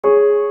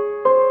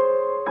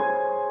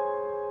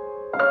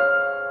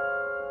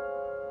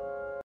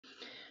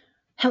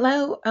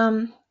Hello,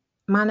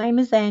 my name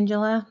is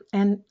Angela,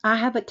 and I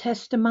have a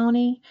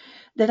testimony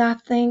that I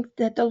think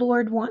that the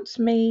Lord wants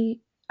me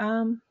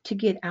to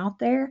get out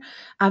there.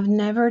 I've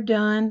never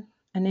done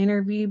an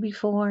interview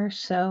before,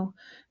 so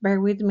bear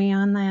with me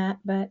on that.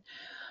 But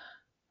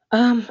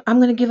I'm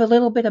going to give a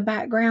little bit of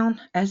background.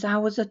 As I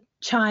was a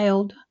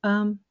child,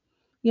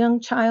 young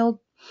child,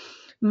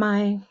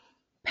 my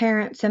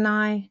parents and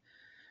I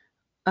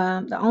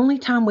the only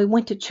time we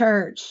went to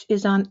church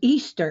is on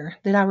Easter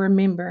that I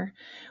remember.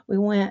 We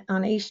went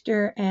on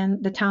Easter,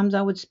 and the times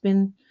I would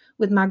spend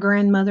with my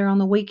grandmother on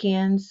the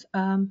weekends,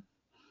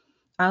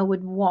 I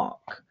would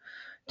walk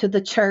to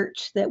the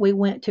church that we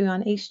went to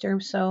on Easter.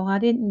 So I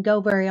didn't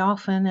go very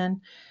often.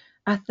 And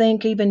I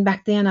think even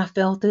back then I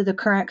fell through the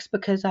cracks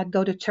because I'd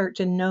go to church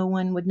and no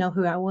one would know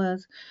who I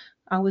was.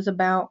 I was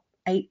about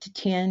 8 to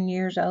 10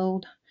 years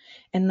old,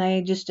 and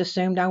they just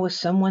assumed I was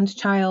someone's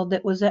child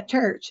that was at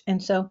church.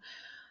 And so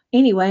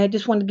anyway, I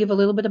just wanted to give a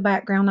little bit of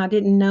background. I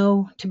didn't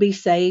know to be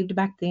saved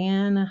back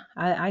then.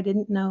 I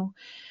didn't know.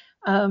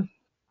 Um,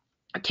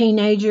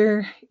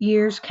 Teenager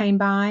years came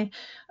by.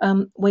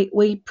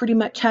 We pretty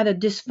much had a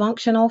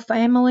dysfunctional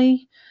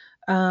family.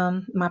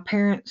 My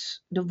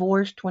parents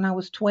divorced when I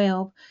was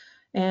 12,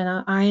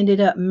 and I ended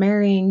up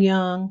marrying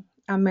young.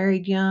 I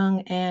married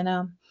young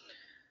and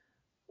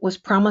was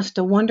promised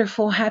a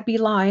wonderful, happy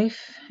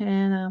life,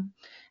 and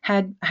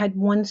had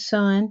one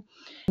son.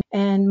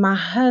 And my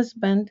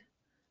husband,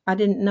 I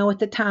didn't know at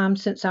the time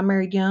since I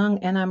married young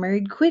and I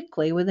married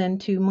quickly within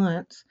 2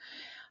 months.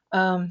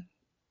 Um,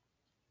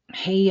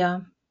 he,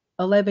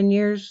 11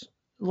 years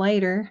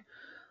later,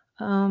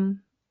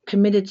 um,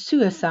 committed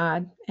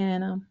suicide.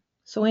 And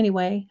so,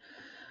 anyway,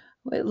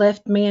 it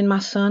left me and my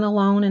son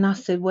alone. And I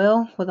said,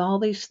 well, with all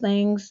these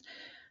things,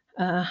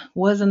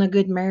 wasn't a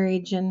good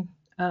marriage. And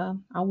I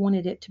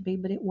wanted it to be,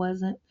 but it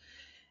wasn't.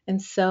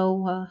 And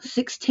so,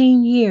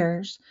 16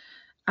 years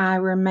I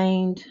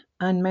remained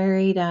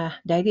unmarried. I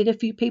dated a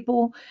few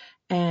people,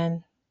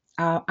 and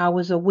I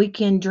was a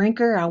weekend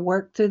drinker. I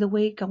worked through the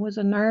week. I was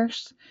a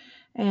nurse,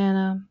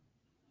 and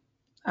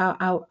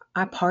I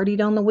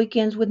partied on the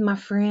weekends with my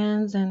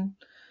friends, and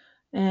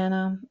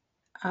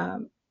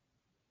um,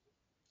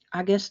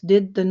 I guess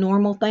did the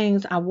normal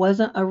things. I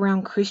wasn't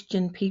around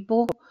Christian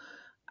people.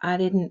 I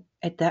didn't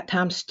at that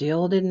time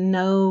still didn't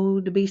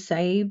know to be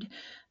saved.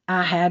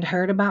 I had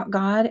heard about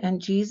God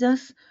and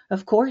Jesus,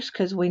 of course,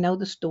 because we know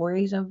the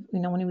stories of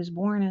when he was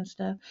born and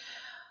stuff.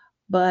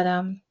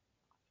 But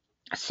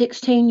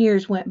 16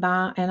 years went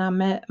by and I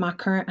met my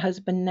current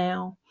husband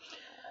now.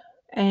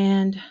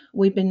 And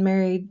we've been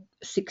married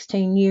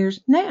 16 years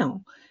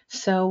now.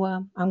 So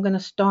I'm going to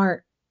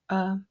start.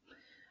 Uh,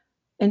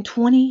 in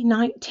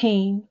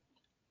 2019,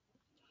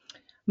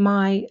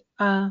 my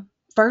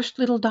first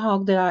little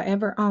dog that I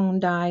ever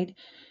owned died.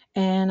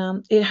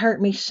 And it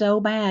hurt me so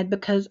bad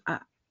because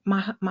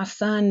my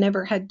son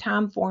never had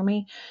time for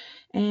me.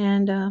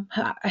 And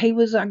he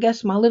was, I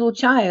guess, my little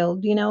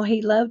child.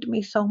 He loved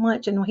me so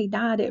much, and when he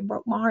died, it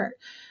broke my heart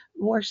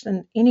worse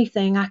than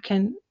anything I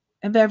can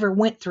have ever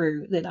went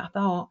through that I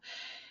thought.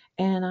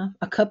 And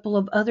a couple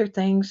of other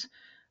things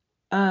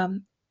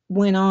um,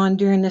 went on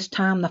during this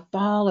time, the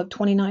fall of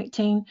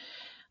 2019.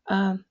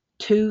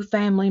 Two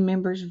family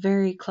members,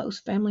 very close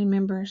family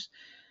members,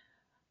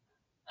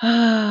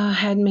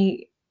 had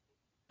me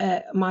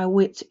at my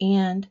wits'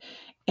 end,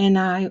 and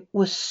I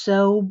was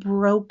so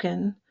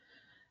broken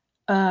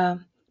uh,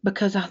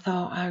 because I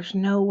thought there's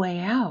no way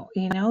out.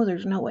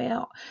 There's no way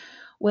out.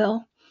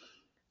 Well,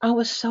 I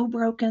was so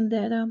broken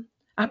that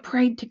I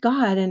prayed to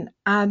God, and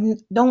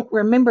don't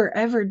remember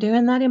ever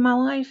doing that in my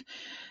life,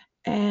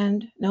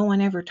 and no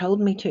one ever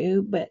told me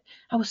to. But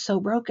I was so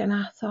broken,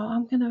 I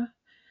thought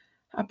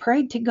I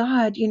prayed to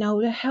God,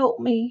 to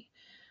help me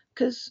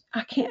because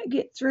I can't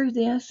get through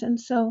this, and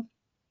so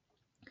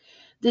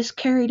this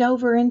carried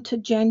over into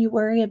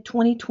January of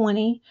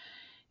 2020,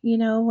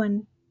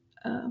 and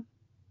uh,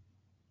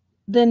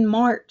 then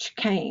March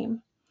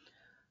came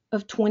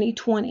of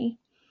 2020.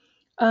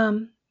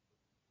 Um,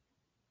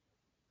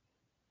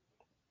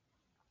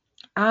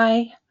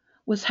 I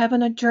was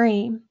having a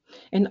dream,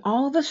 and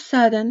all of a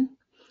sudden,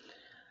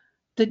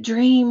 the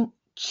dream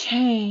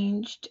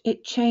changed.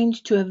 It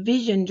changed to a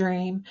vision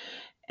dream,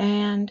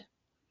 and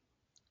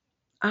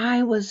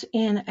I was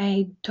in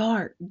a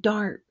dark,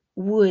 dark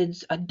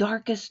woods, a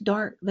darkest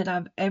dark that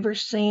I've ever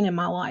seen in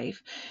my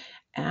life.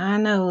 And I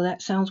know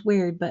that sounds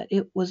weird, but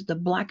it was the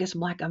blackest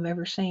black I've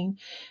ever seen.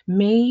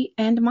 Me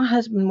and my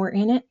husband were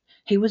in it.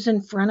 He was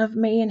in front of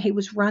me and he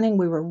was running.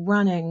 We were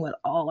running with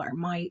all our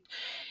might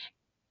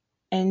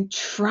and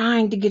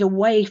trying to get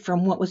away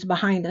from what was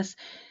behind us.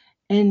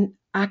 And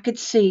I could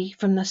see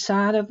from the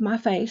side of my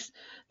face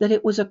that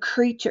it was a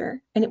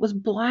creature, and it was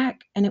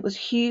black and it was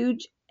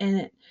huge,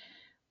 and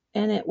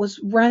it was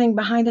running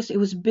behind us. It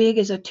was big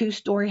as a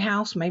two-story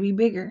house, maybe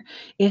bigger.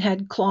 It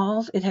had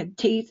claws, it had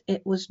teeth,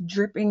 it was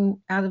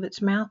dripping out of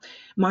its mouth.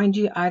 Mind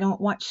you, I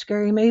don't watch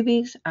scary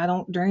movies, I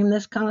don't dream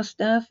this kind of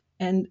stuff,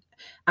 and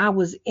I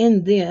was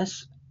in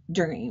this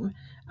dream.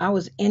 I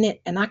was in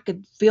it and I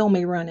could feel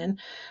me running.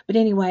 But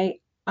anyway,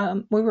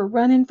 we were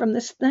running from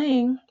this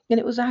thing and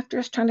it was after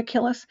us, trying to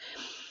kill us.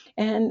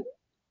 And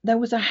there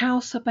was a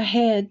house up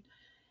ahead,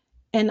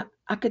 and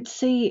I could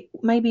see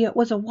maybe it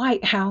was a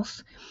white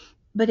house,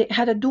 but it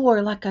had a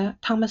door like a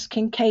Thomas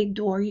Kincaid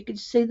door. You could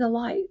see the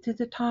light through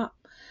the top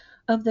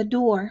of the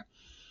door,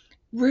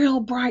 real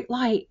bright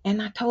light.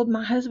 And I told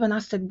my husband, I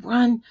said,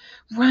 run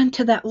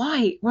to that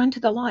light, run to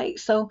the light.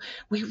 So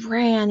we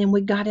ran and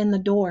we got in the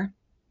door.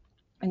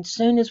 And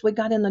soon as we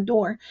got in the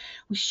door,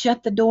 we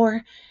shut the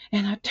door,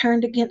 and I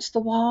turned against the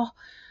wall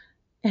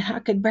and I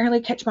could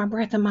barely catch my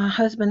breath. And my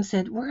husband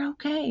said, "We're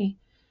okay."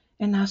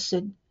 And I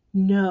said,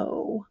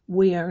 "No,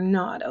 we are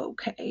not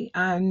okay."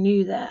 I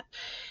knew that.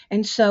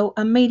 And so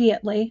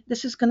immediately,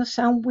 this is going to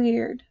sound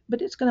weird,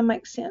 but it's going to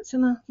make sense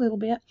in a little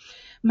bit.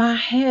 My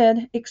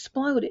head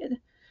exploded.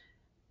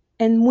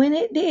 And when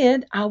it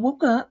did, I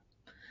woke up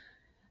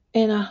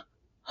in a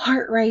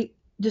heart rate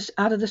just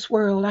out of this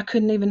world. I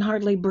couldn't even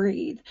hardly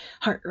breathe,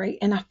 heart rate.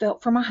 And I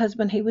felt for my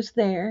husband. He was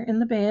there in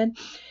the bed.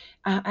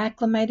 I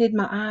acclimated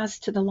my eyes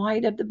to the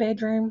light of the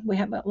bedroom. We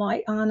have a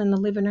light on in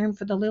the living room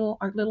for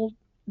our little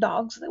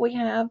dogs that we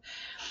have.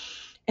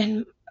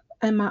 And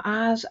my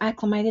eyes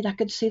acclimated. I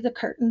could see the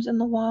curtains and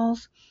the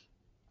walls.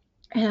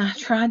 And I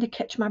tried to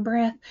catch my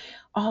breath.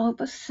 All of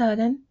a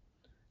sudden,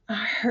 I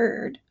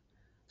heard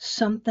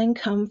something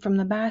come from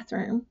the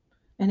bathroom,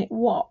 and it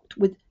walked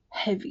with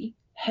heavy,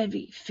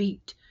 heavy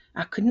feet.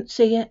 I couldn't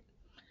see it.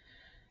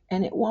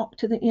 And it walked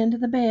to the end of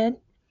the bed.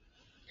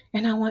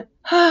 And I went,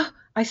 ah,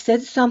 I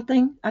said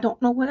something. I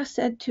don't know what I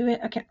said to it.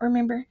 I can't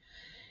remember.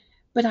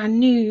 But I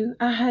knew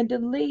I had to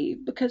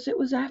leave because it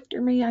was after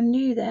me. I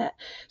knew that.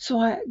 So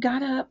I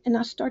got up and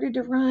I started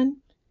to run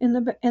in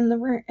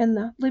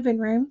the living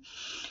room,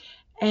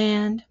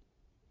 and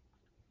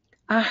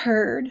I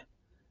heard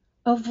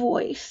a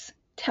voice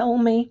tell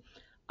me,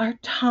 "Our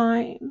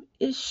time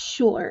is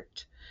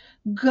short.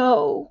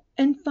 Go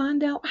and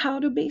find out how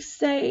to be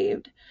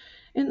saved."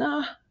 And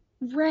I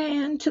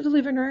ran to the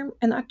living room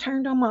and I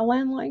turned on my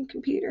landline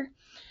computer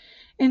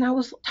and I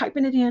was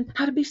typing it in,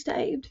 how to be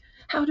saved,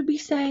 how to be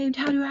saved,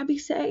 how do I be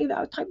saved? I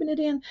was typing it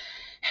in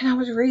and I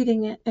was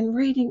reading it and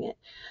reading it.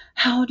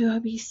 How do I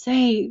be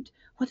saved?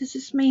 What does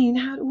this mean?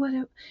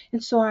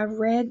 And so I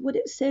read what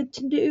it said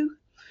to do,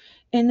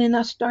 and then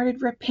I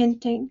started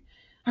repenting.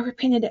 I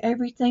repented of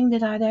everything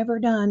that I'd ever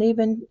done,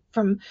 even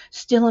from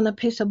stealing a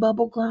piece of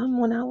bubble gum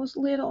when I was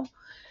little.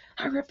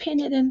 I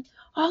repented, and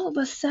all of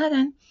a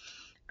sudden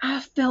I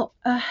felt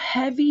a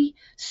heavy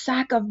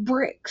sack of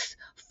bricks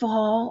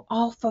fall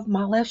off of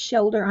my left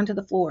shoulder onto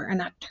the floor. And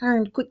I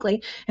turned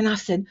quickly and I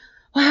said,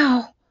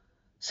 "Wow,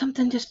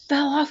 something just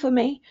fell off of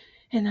me."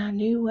 And I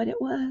knew what it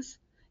was.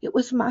 It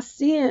was my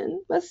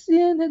sin. My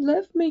sin had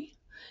left me.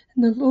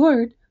 And the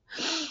Lord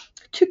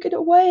took it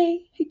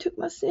away. He took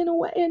my sin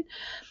away. In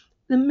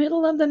the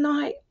middle of the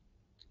night,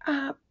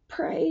 I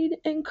prayed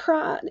and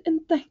cried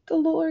and thanked the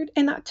Lord.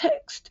 And I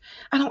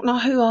don't know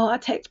who all I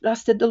text, but I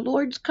said, "The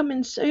Lord's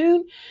coming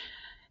soon.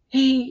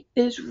 He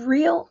is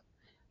real.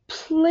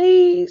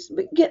 Please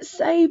get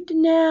saved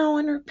now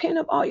and repent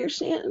of all your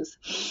sins."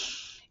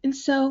 And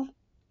so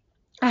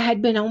I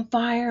had been on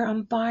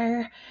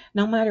fire,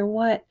 no matter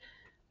what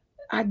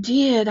I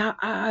did.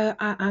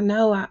 I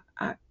know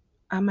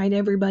I made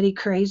everybody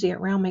crazy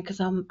around me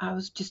because I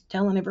was just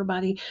telling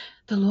everybody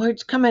the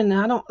Lord's coming.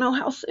 I don't know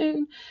how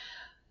soon.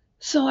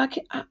 So I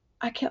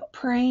kept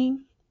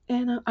praying,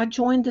 and I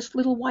joined this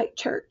little white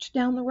church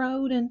down the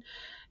road,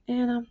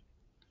 and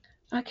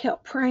I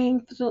kept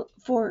praying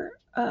for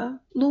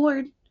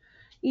Lord,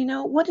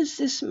 what does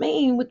this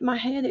mean with my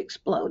head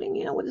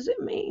exploding? What does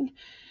it mean?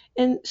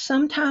 And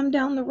sometime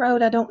down the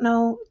road, I don't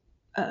know,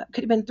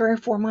 could have been 3 or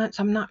 4 months.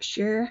 I'm not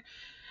sure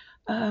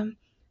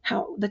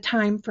how the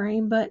time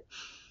frame, but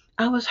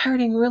I was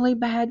hurting really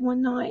bad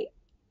one night,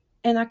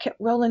 and I kept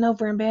rolling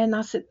over in bed, and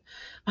I said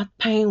my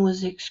pain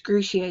was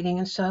excruciating,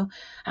 and so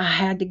I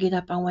had to get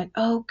up. I went,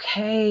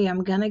 okay,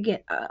 I'm gonna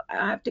get up.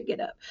 I have to get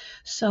up.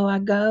 So I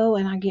go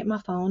and I get my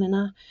phone and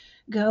I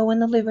go in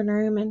the living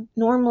room, and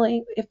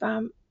normally if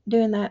I'm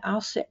doing that,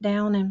 I'll sit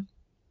down and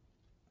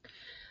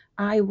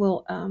I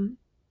will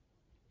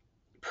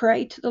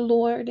pray to the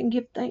Lord and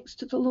give thanks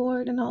to the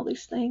Lord and all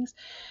these things.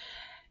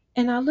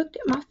 And I looked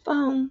at my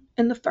phone,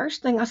 and the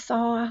first thing I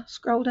saw, I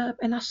scrolled up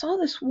and I saw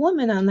this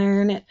woman on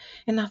there,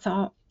 and I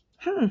thought,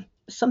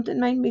 something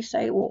made me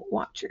say, well,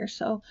 watch her.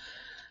 So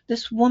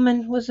this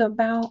woman was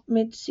about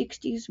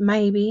mid-60s,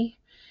 maybe,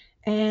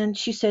 and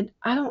she said,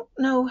 "I don't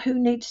know who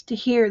needs to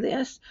hear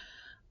this,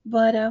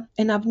 but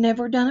and I've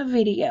never done a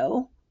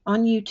video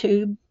on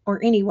YouTube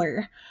or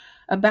anywhere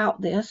about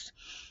this."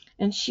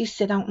 And she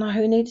said, "I don't know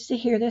who needs to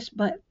hear this,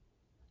 but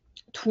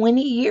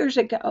 20 years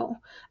ago,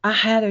 I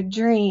had a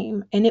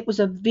dream, and it was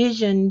a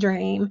vision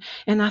dream."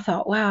 And I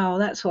thought, wow,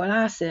 that's what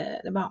I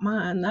said about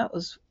mine. That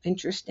was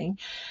interesting.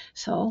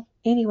 So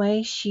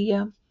anyway, she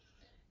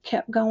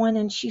kept going,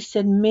 and she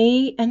said,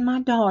 "Me and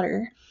my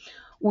daughter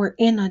were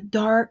in a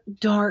dark,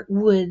 dark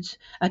woods,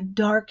 a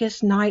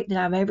darkest night that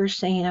I've ever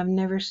seen. I've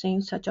never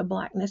seen such a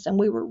blackness. And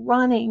we were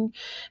running,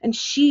 and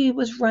she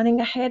was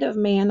running ahead of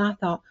me. And I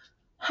thought,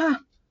 huh,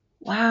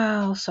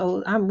 wow.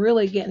 So I'm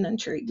really getting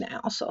intrigued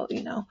now. So,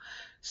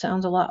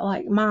 sounds a lot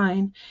like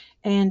mine.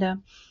 And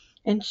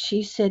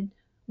she said,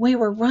 we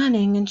were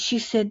running, and she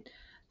said,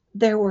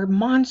 there were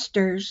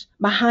monsters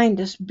behind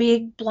us,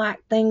 big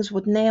black things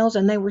with nails,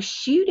 and they were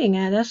shooting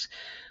at us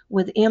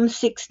with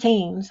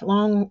M16s,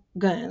 long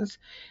guns.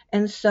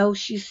 And so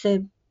she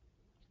said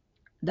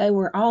they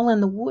were all in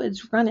the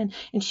woods running.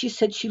 And she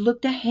said she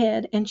looked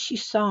ahead and she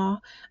saw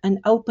an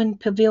open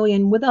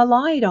pavilion with a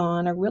light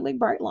on, a really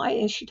bright light.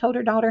 And she told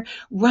her daughter,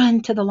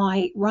 run to the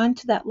light, run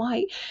to that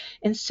light.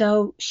 And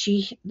so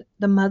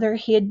the mother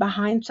hid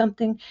behind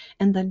something,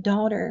 and the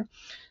daughter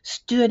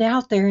stood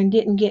out there and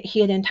didn't get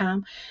hit in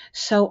time.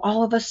 So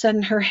all of a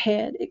sudden her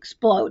head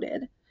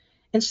exploded.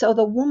 And so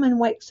the woman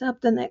wakes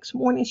up the next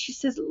morning. She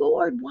says,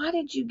 Lord, why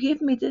did you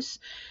give me this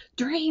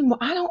dream?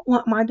 I don't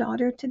want my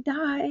daughter to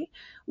die.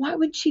 Why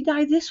would she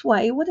die this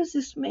way? What does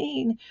this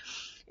mean?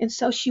 And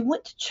so she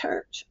went to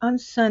church on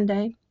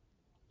Sunday.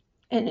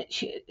 And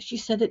she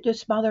said it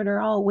just bothered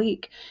her all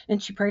week.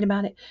 And she prayed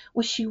about it.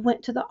 Well, she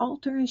went to the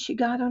altar and she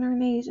got on her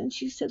knees and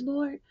she said,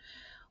 Lord,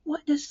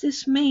 what does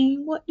this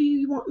mean? What do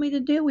you want me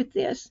to do with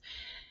this?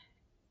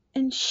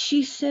 And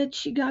she said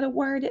she got a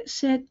word. It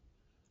said,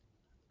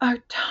 our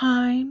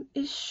time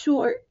is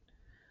short.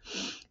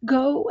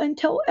 Go and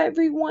tell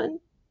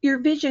everyone your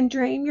vision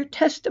dream, your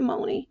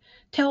testimony.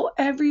 Tell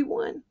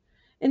everyone.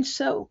 And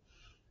so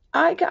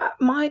I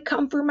got my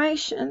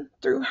confirmation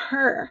through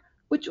her,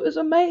 which was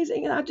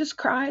amazing. And I just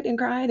cried and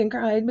cried and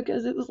cried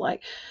because it was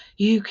like,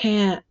 you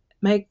can't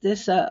make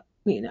this up.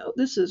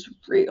 This is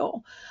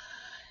real.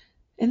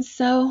 And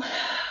so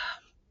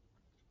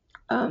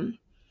um,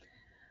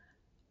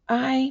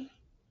 I,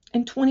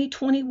 in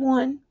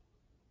 2021,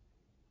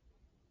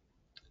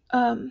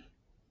 um,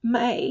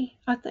 May,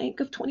 I think,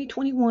 of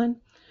 2021,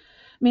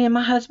 me and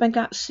my husband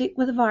got sick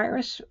with a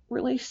virus,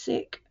 really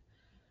sick.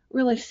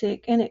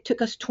 And it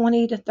took us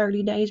 20 to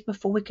 30 days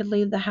before we could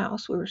leave the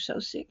house. We were so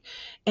sick.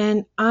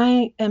 And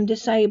I am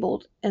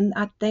disabled. And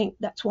I think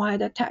that's why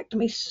it attacked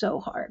me so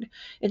hard.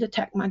 It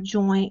attacked my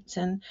joints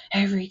and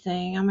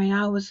everything. I mean,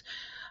 I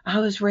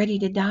was ready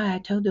to die. I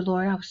told the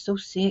Lord I was so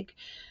sick.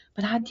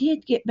 But I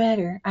did get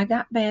better. I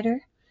got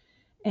better,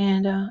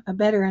 and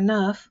better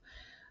enough.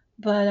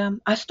 But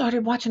I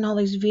started watching all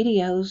these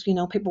videos,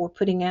 people were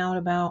putting out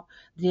about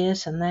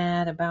this and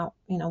that, about,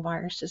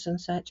 viruses and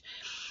such.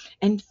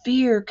 And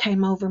fear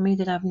came over me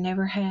that I've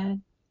never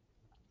had.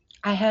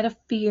 I had a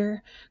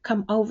fear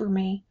come over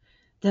me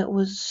that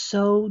was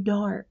so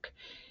dark,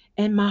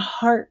 and my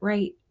heart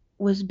rate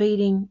was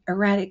beating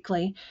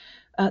erratically.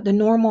 The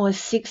normal is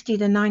 60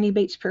 to 90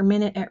 beats per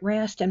minute at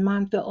rest, and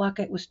mine felt like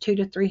it was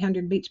 200 to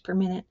 300 beats per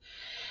minute.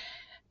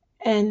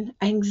 And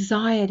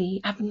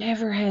anxiety, I've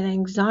never had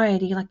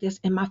anxiety like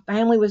this, and my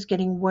family was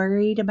getting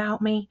worried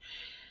about me.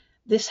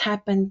 This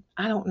happened,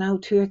 I don't know,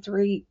 2 or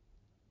 3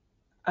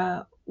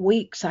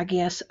 weeks, I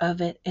guess,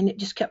 of it, and it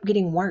just kept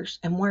getting worse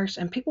and worse,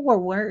 and people were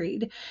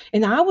worried,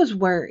 and I was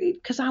worried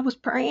because I was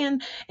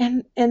praying,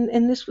 and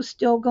this was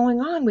still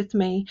going on with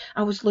me.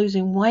 I was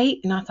losing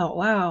weight, and I thought,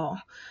 wow,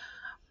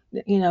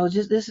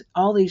 just this,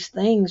 all these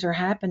things are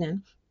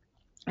happening,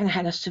 and I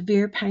had a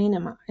severe pain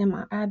in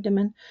my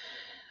abdomen.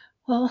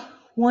 Well,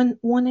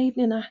 one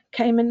evening I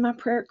came in my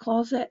prayer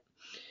closet,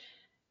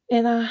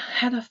 and I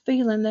had a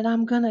feeling that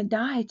I'm gonna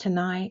die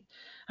tonight.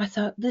 I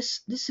thought,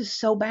 this is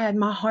so bad.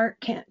 My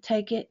heart can't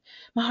take it.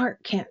 My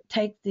heart can't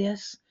take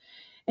this,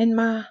 and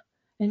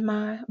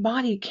my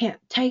body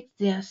can't take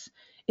this.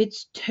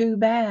 It's too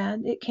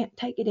bad. It can't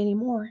take it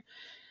anymore.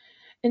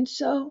 And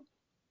so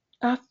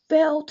I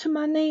fell to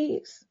my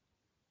knees.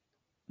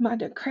 My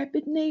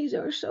decrepit knees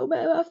are so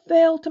bad. I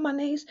fell to my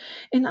knees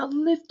and I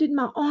lifted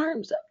my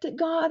arms up to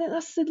God and I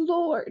said,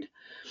 Lord,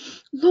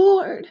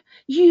 Lord,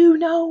 you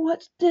know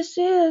what this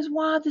is,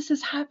 why this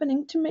is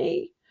happening to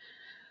me.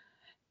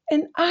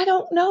 And I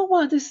don't know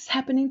why this is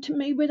happening to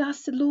me, but I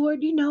said,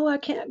 Lord, I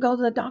can't go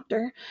to the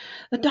doctor.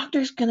 The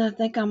doctor's going to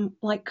think I'm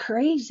like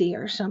crazy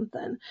or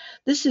something.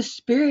 This is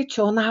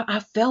spiritual. And I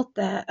felt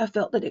that. I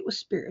felt that it was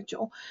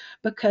spiritual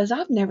because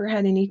I've never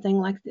had anything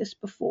like this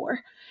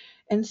before.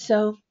 And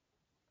so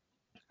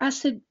I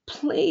said,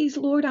 please,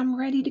 Lord, I'm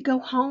ready to go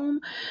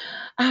home.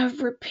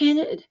 I've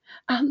repented.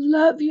 I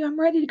love you. I'm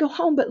ready to go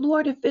home. But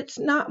Lord, if it's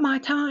not my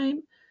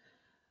time,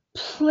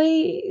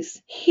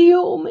 please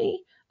heal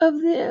me of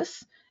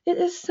this. It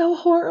is so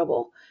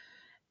horrible.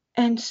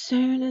 And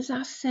soon as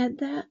I said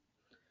that,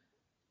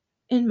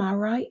 in my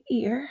right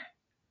ear,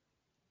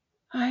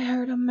 I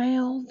heard a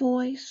male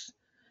voice,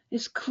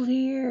 as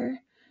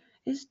clear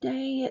as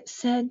day. It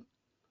said,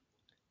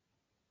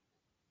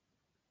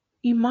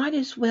 you might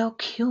as well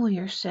kill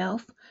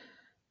yourself.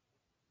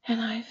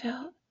 And I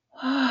felt,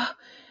 ah,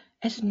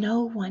 as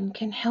no one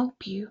can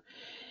help you.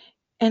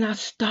 And I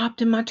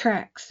stopped in my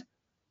tracks.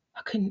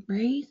 I couldn't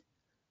breathe.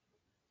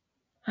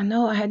 I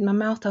know I had my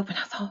mouth open.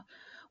 I thought,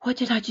 what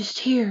did I just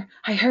hear?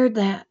 I heard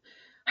that.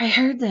 I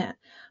heard that.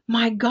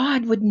 My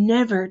God would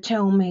never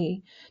tell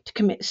me to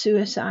commit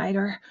suicide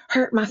or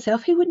hurt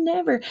myself. He would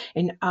never.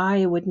 And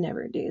I would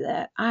never do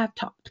that. I've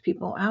talked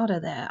people out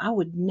of that. I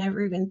would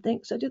never even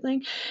think such a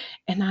thing.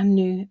 And I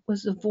knew it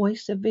was the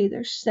voice of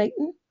either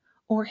Satan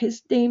or his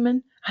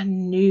demon. I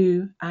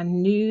knew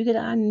that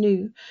I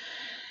knew.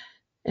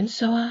 And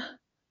so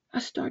I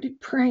started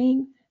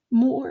praying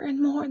more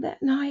and more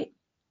that night.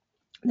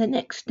 The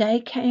next day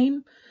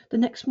came, the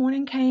next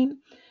morning came,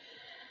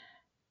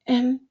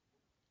 and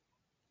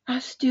I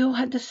still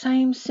had the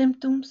same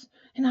symptoms,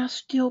 and I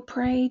still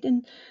prayed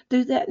and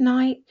through that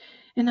night.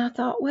 And I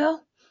thought,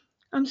 well,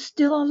 I'm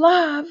still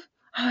alive.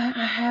 I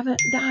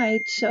haven't died.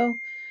 So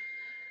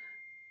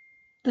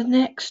the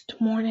next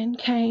morning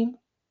came,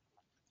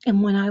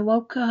 and when I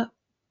woke up,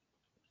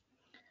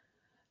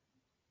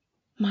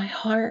 my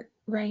heart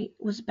rate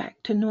was back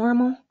to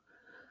normal.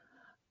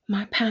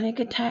 My panic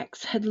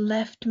attacks had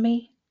left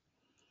me.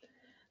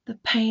 The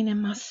pain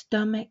in my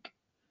stomach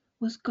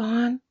was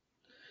gone,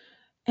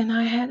 and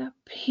I had a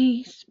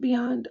peace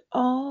beyond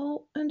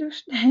all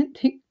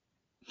understanding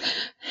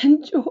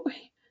and joy.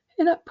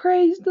 And I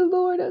praised the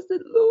Lord. I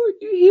said, Lord,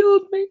 you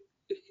healed me.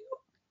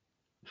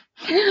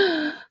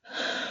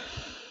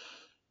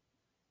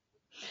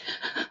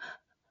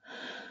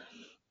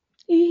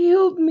 He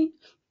healed me.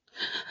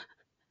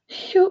 He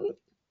healed me.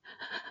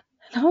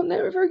 And I'll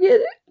never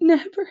forget it.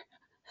 Never.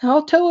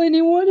 I'll tell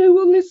anyone who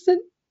will listen.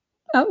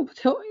 I will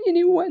tell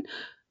anyone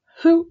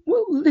who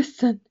will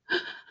listen.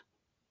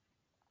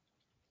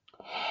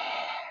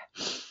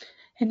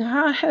 And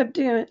I've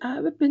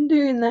been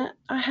doing that.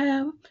 I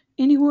have.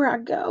 Anywhere I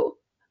go,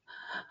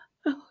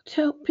 I will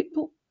tell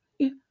people,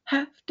 you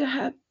have to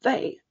have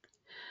faith.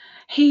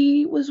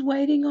 He was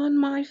waiting on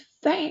my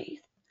faith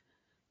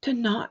to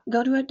not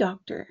go to a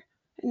doctor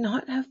and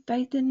not have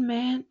faith in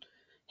man.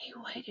 He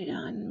waited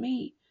on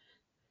me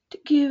to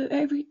give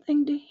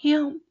everything to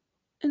him.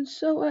 And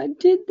so I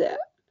did that,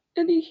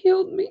 and he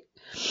healed me.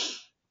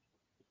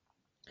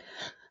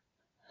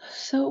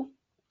 So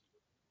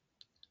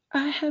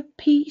I have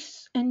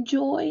peace and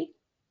joy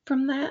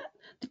from that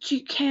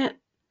you can't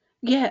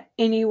get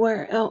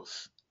anywhere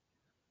else.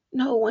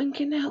 No one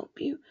can help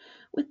you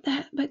with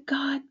that but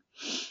God.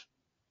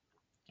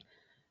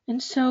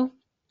 And so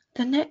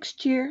the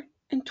next year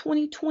in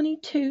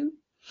 2022,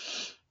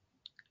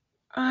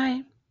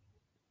 I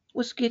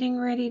was getting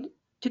ready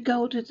to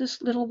go to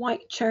this little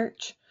white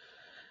church.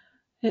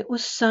 It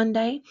was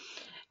Sunday,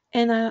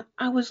 and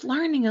I was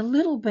learning a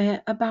little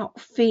bit about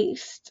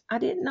feasts. I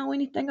didn't know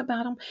anything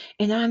about them,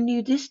 and I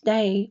knew this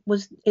day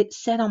it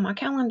said on my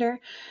calendar,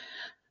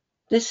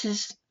 this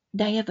is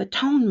Day of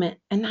Atonement,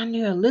 and I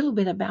knew a little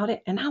bit about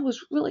it, and I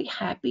was really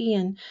happy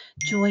and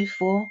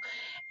joyful.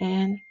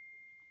 And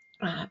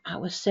I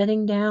was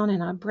sitting down,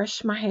 and I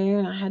brushed my hair,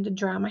 and I had to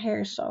dry my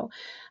hair, so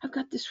I've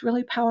got this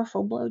really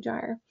powerful blow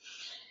dryer.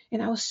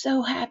 And I was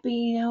so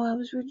happy, I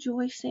was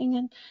rejoicing,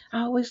 and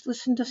I always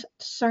listened to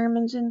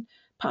sermons and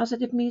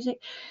positive music.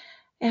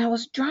 And I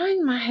was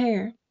drying my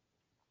hair,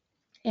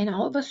 and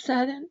all of a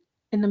sudden,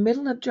 in the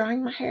middle of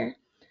drying my hair,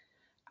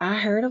 I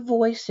heard a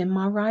voice in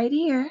my right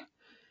ear.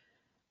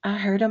 I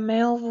heard a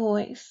male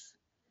voice,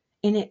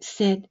 and it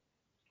said,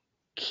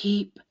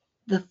 keep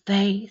the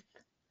faith.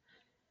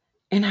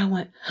 And I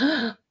went,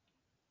 huh,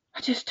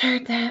 I just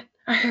heard that.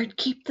 I heard,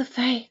 keep the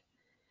faith.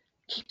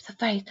 Keep the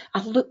faith.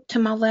 I looked to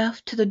my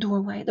left to the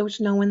doorway. There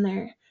was no one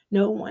there.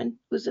 No one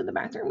was in the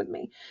bathroom with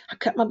me. I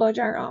cut my blow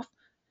dryer off,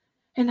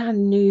 and I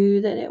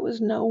knew that it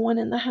was no one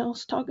in the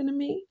house talking to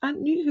me. I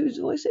knew whose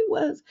voice it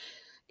was,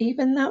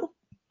 even though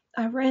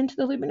I ran to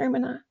the living room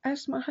and I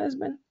asked my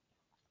husband,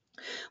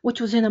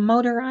 which was in a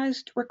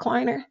motorized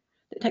recliner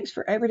that takes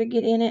forever to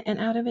get in it and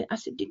out of it. I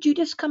said, did you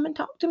just come and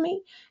talk to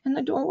me in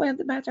the doorway of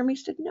the bathroom? He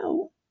said,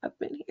 no, I've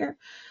been here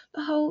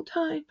the whole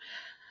time.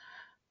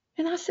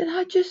 And I said,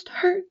 I just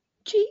heard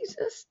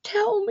Jesus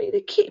tell me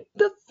to keep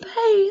the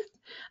faith.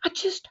 I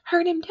just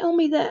heard him tell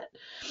me that.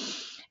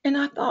 And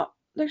I thought,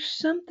 there's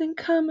something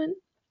coming,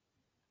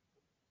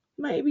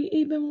 maybe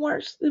even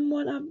worse than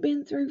what I've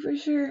been through for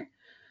sure.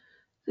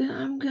 Then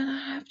I'm going to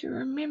have to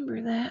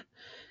remember that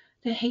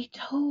he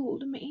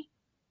told me,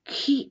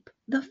 keep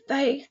the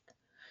faith.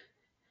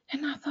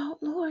 And I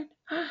thought, Lord,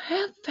 I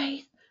have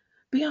faith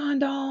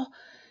beyond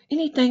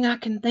anything I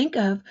can think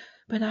of.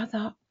 But I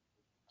thought,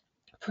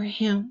 for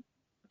him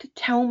to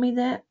tell me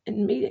that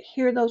and me to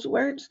hear those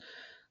words,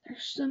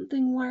 there's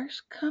something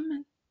worse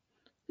coming.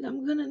 And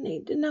I'm going to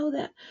need to know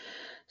that.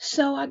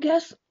 So I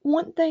guess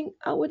one thing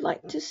I would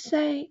like to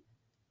say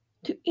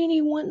to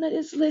anyone that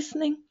is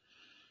listening,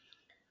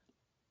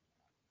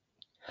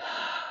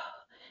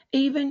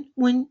 even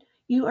when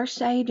you are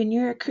saved and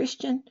you're a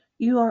Christian,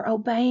 you are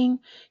obeying,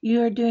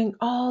 you are doing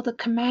all the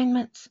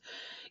commandments,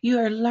 you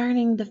are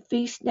learning the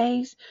feast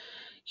days,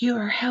 you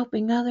are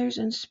helping others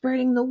and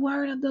spreading the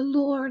word of the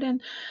Lord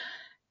and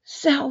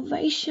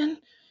salvation,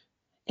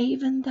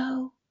 even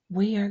though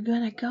we are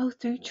going to go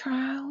through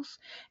trials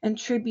and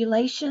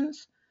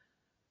tribulations.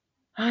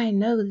 I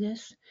know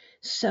this.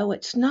 So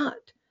it's not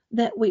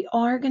that we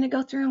are going to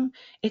go through them.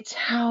 It's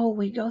how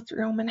we go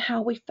through them and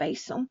how we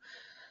face them.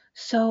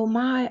 So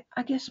I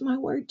guess my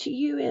word to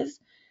you is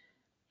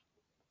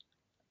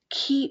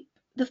keep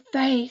the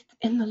faith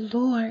in the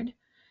Lord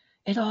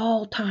at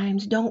all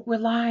times. Don't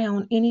rely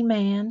on any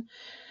man.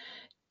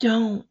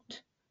 Don't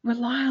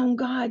rely on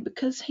God,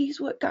 because He's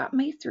what got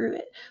me through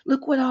it.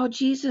 Look what all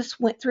Jesus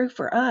went through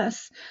for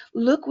us.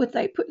 Look what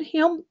they put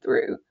Him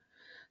through.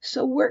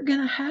 So we're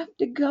going to have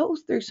to go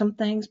through some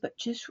things, but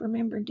just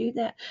remember, do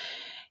that.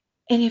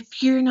 And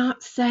if you're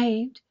not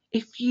saved,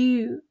 if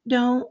you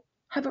don't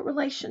have a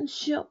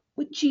relationship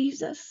with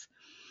Jesus,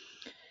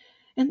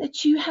 and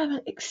that you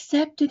haven't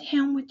accepted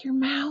Him with your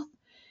mouth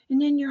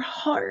and in your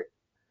heart,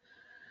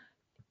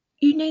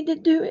 you need to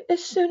do it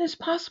as soon as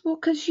possible,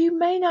 because you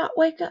may not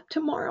wake up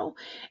tomorrow.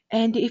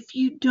 And if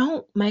you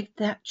don't make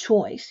that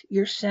choice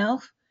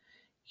yourself,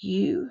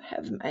 you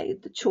have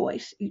made the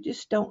choice. You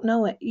just don't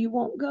know it. You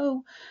won't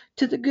go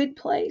to the good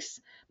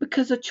place,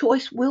 because a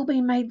choice will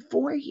be made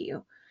for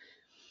you.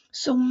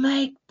 So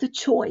make the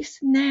choice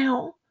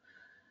now,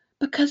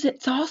 because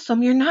it's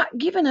awesome. You're not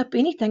giving up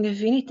anything.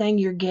 If anything,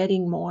 you're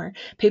getting more.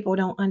 People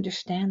don't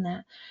understand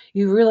that.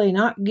 You're really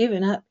not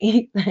giving up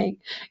anything.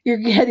 You're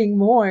getting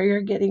more.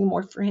 You're getting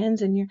more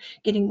friends, and you're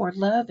getting more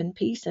love and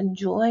peace and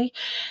joy,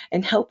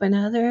 and helping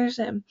others,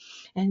 and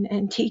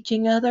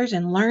teaching others,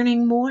 and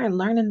learning more, and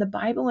learning the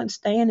Bible and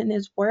staying in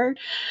His Word.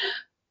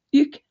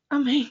 You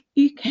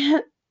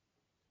can't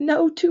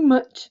know too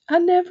much. I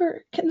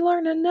never can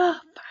learn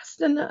enough,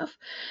 fast enough.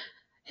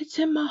 It's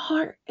in my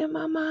heart, in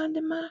my mind,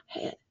 in my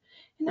head.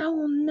 And I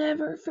will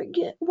never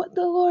forget what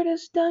the Lord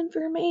has done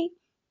for me.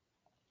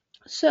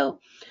 So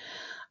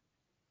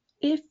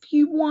if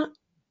you want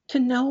to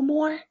know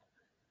more,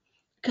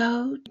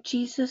 go to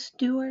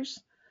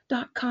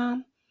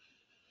jesusdoers.com,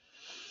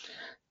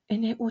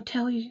 and it will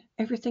tell you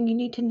everything you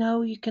need to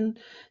know. You can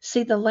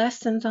see the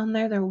lessons on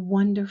there. They're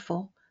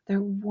wonderful. They're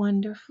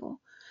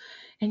wonderful.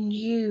 And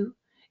you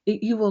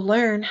will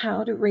learn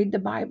how to read the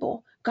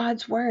Bible,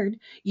 God's Word.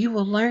 You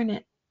will learn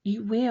it.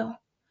 You will.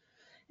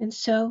 And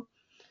so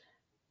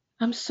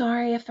I'm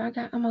sorry if I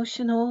got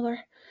emotional, or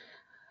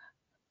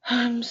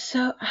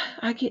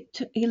I get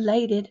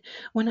elated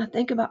when I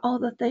think about all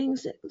the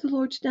things that the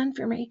Lord's done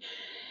for me,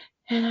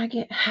 and I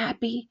get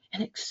happy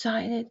and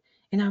excited,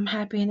 and I'm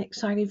happy and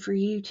excited for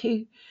you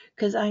too,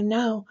 because I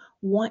know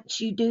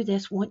once you do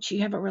this, once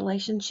you have a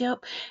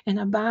relationship and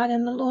abide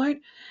in the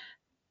Lord,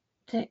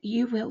 that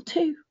you will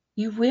too.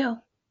 You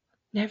will.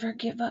 Never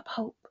give up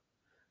hope.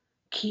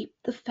 Keep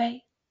the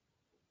faith.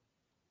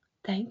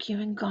 Thank you,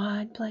 and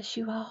God bless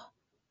you all.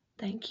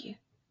 Thank you.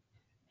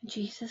 In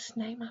Jesus'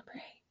 name I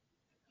pray.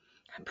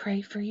 I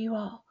pray for you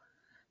all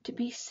to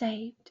be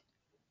saved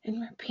and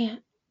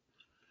repent.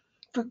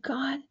 For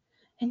God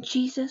and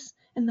Jesus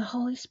and the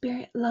Holy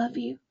Spirit love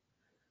you.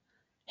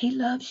 He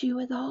loves you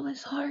with all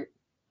His heart.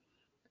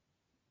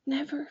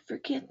 Never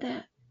forget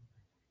that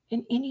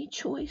in any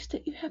choice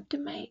that you have to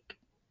make.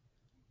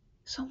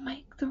 So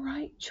make the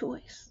right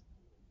choice.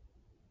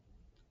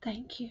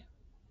 Thank you.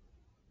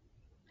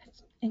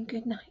 And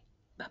good night.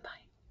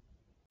 Bye-bye.